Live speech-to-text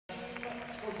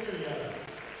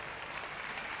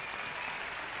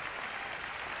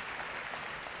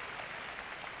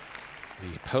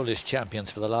The Polish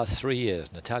champions for the last 3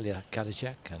 years, Natalia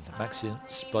Kaliszek and Maxim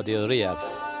Spodyriev.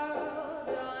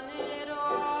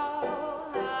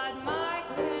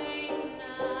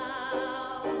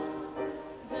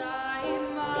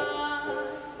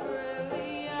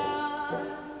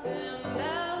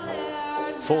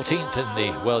 Fourteenth in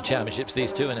the World Championships,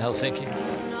 these two in Helsinki.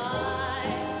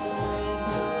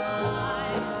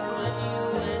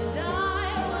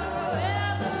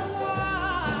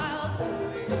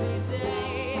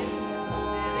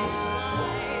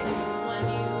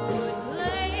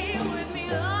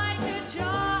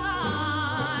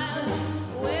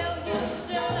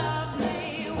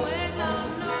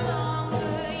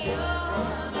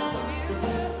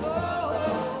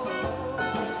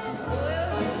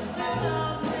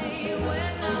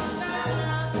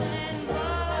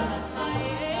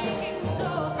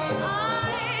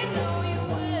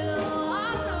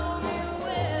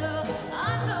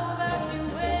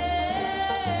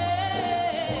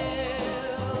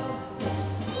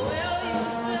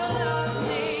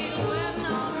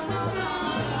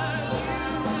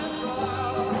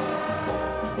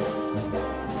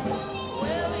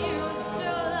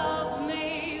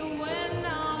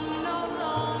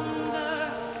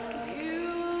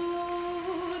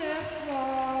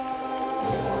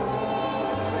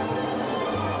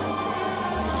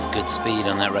 Good speed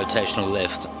on that rotational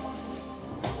lift.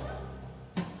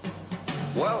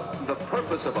 Well, the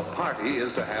purpose of a party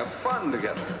is to have fun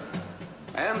together.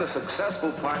 And a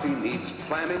successful party needs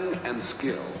planning and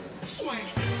skill. Swing.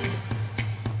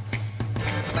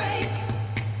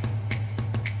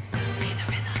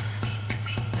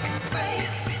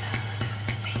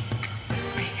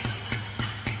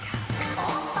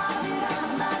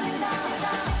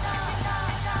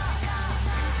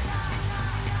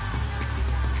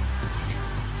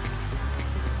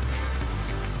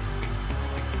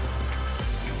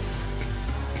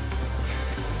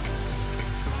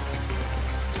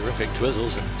 Terrific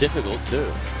twizzles and difficult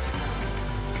too.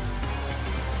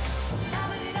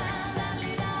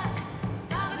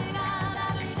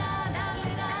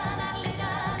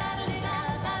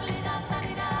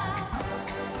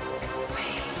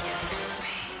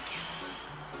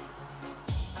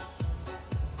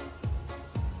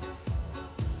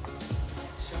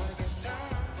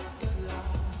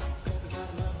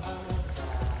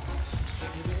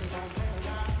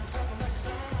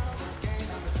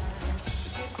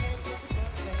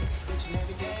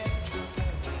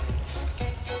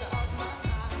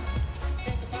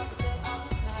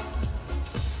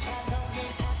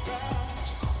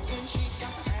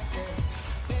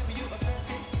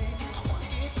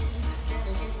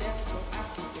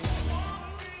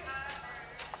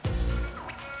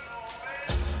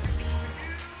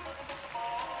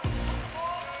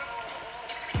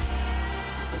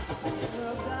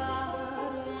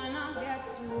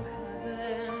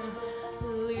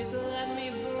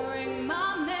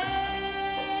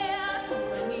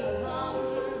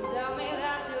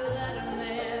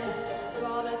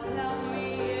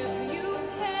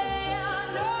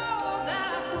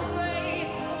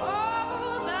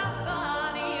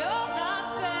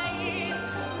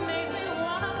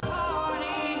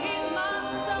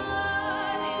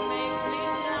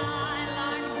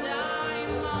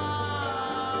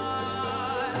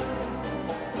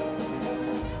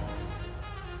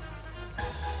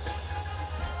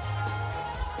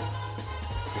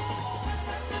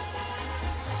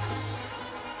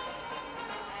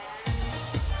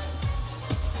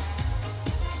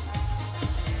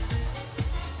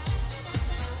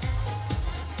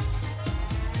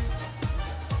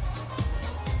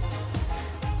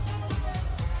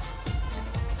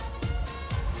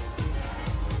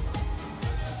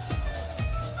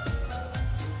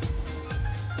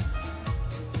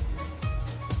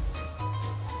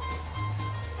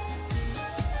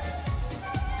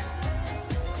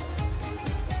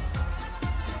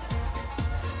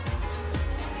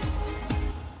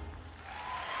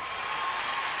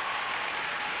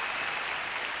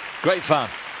 Great fun.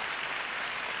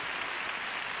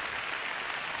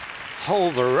 Whole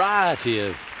variety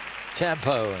of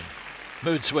tempo and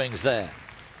mood swings there.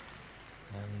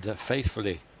 And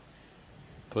faithfully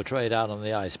portrayed out on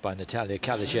the ice by Natalia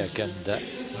Kaliszek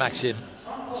and Maxim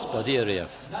Spodyriev.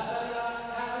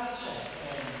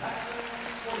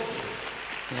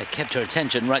 Yeah, kept her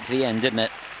attention right to the end, didn't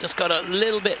it? Just got a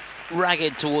little bit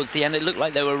ragged towards the end. It looked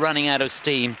like they were running out of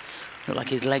steam. Looked like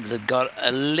his legs had got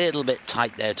a little bit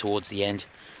tight there towards the end.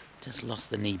 Just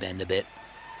lost the knee bend a bit.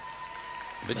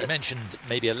 But you mentioned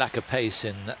maybe a lack of pace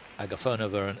in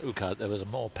Agafonova and Uka. There was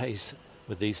more pace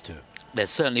with these two. There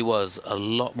certainly was a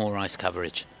lot more ice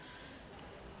coverage.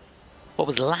 What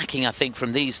was lacking, I think,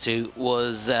 from these two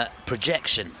was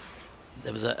projection.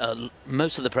 There was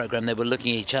most of the program they were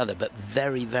looking at each other, but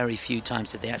very, very few times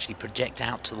did they actually project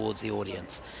out towards the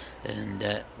audience. And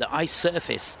the ice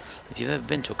surface, if you've ever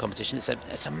been to a competition,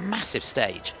 it's a massive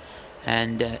stage.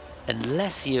 And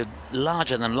unless you're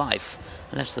larger than life,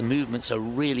 unless the movements are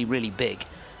really, really big,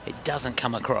 it doesn't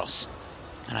come across.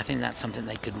 And I think that's something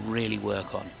they could really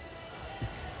work on.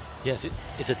 Yes,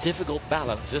 it's a difficult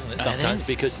balance, isn't it, sometimes,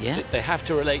 because yeah, they have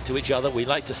to relate to each other. We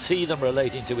like to see them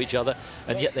relating to each other,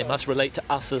 and yet they must relate to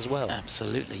us as well.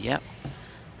 Absolutely, yeah.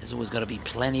 There's always got to be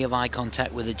plenty of eye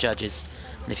contact with the judges.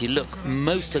 And if you look,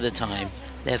 most of the time,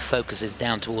 their focus is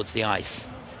down towards the ice.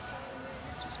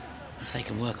 If they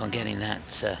can work on getting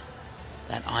that,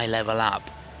 that eye level up,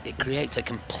 it creates a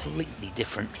completely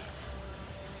different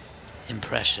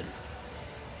impression.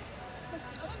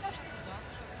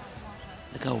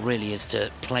 The goal really is to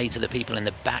play to the people in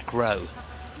the back row,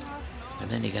 and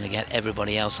then you're going to get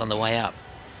everybody else on the way up.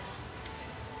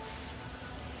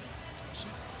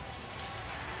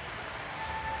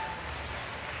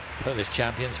 Polish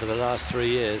champions for the last 3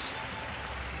 years.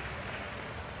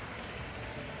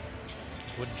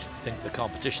 Wouldn't think the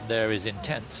competition there is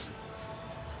intense,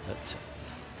 but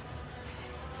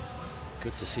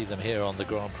good to see them here on the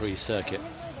Grand Prix circuit.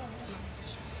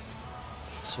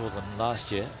 Saw them last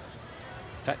year.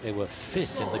 In fact, they were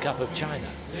 5th in the Cup of China.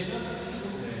 Not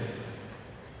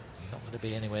going to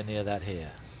be anywhere near that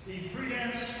here.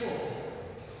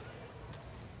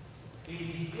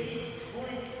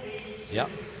 Yep,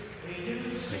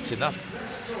 it's enough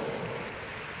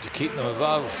to keep them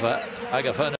above Agafona.